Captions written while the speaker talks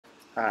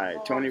Hi,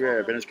 Tony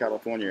VERA, Venice,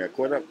 California. I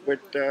caught up with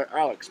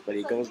Alex, but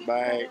he goes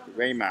by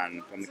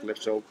Raymond from the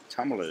Calypso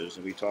Tumblers,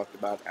 and we talked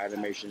about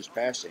Animation's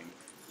passing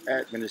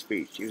at Venice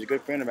Beach. He was a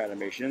good friend of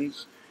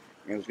Animation's,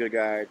 and he was a good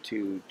guy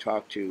to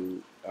talk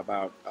to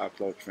about our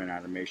close friend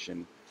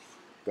Animation,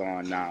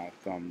 gone now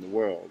from the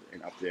world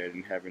and up there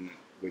in heaven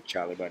with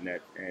Charlie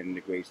Barnett and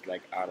the greats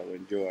like Otto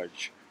and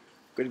George.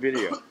 Good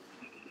video.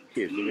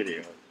 Here's the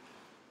video.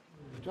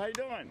 How you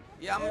doing?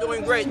 Yeah, I'm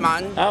doing great,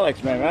 man.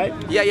 Alex, man, right?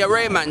 Yeah,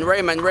 Raymond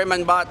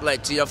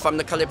Bartlette, from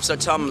the Calypso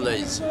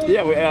Tumblers.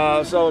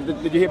 Yeah, so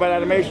did you hear about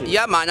Animation?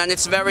 Yeah, man, and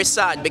it's very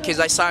sad because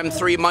I saw him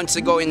 3 months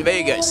ago in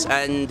Vegas,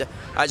 and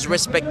as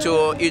respect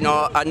to,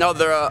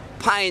 another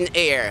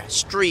pioneer,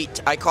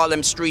 street, I call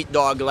him street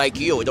dog like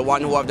you, the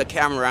one who have the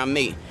camera on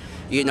me.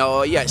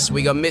 Yes,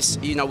 we gonna miss,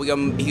 he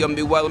gonna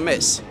be well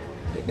missed.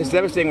 It's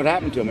devastating what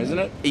happened to him, isn't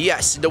it?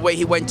 Yes, the way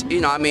he went,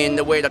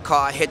 the way the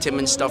car hit him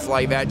and stuff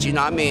like that,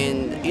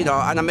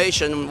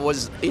 Animation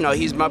was,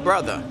 he's my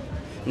brother.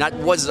 Not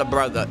was a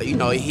brother,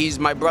 he's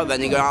my brother,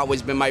 and he's gonna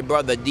always be my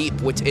brother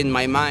deep within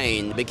my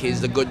mind,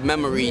 because the good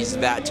memories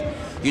that,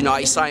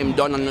 I saw him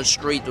done on the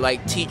street,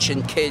 like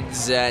teaching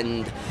kids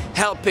and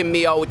helping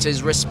me out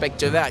is respect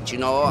to that,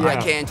 I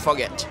can't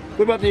forget.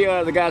 What about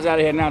the guys out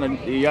here now,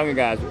 the younger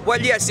guys? Well,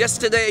 yes,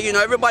 yesterday,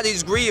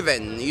 everybody's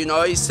grieving,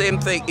 same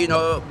thing,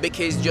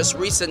 because just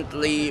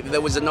recently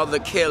there was another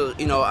kill,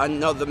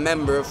 another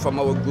member from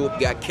our group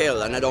got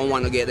killed, and I don't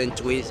want to get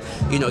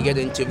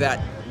into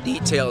that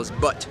details,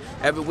 but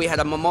we had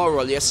a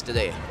memorial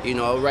yesterday,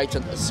 right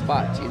at the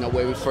spot,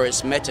 where we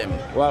first met him.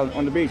 Well,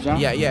 on the beach, huh?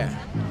 Yeah.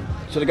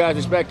 So the guys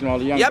respect him, all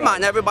the young guys? Yeah,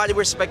 man, everybody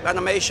respect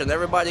Animation,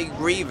 everybody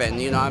grieving,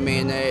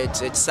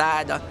 it's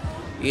sad.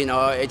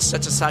 It's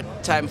such a sad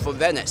time for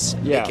Venice,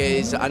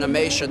 because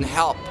Animation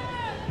help.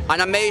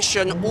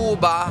 Animation,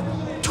 Uber,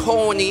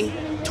 Tony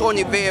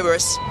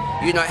Veras,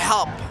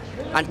 help.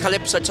 And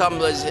Calypso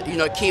Tumblers,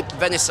 keep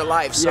Venice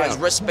alive. So it's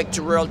respect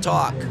to real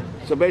talk.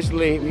 So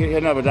basically, he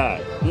never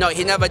died? No,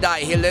 he never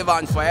died. He live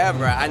on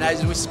forever. And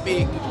as we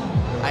speak,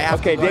 I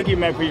have to go. Thank you,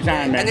 man, for your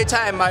time, man.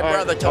 Anytime, my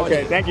brother, Tony.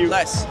 Okay, thank you.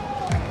 Bless.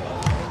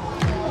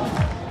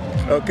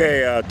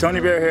 Okay,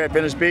 Tony VERA here at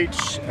Venice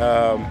Beach.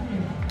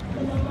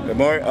 The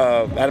more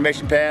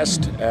Animation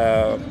passed,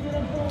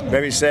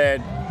 very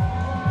sad,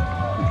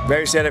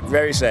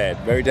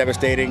 very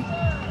devastating.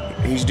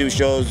 He used to do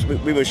shows.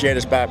 We would share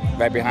the spot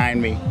right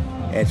behind me,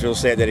 and it's real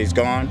sad that he's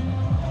gone.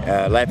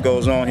 Life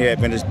goes on here at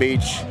Venice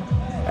Beach.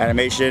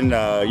 Animation,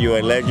 you're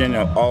a legend.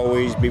 I'll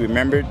always be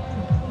remembered.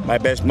 My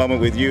best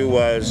moment with you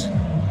was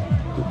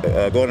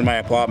going to my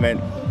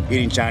apartment,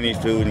 eating Chinese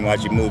food and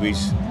watching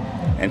movies,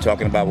 and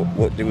talking about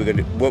what we were going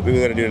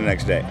to do the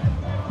next day.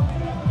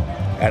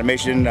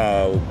 Animation,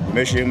 we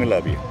miss you and we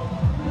love you.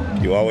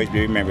 You'll always be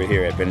remembered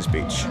here at Venice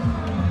Beach.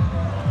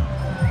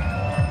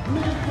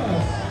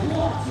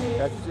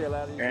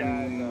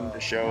 And the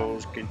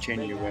shows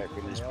continue at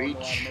Venice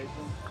Beach.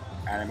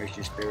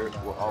 Animation spirit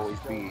will always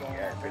be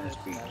at Venice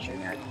Beach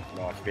and at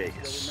Las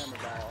Vegas.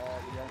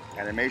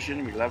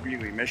 Animation, we love you,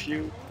 we miss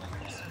you,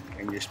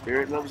 and your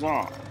spirit lives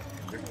on.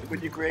 Look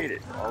what you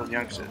created, all the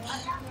youngsters.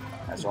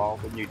 That's all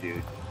from you,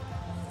 dude.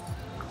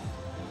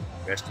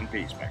 Rest in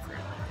peace, my friend.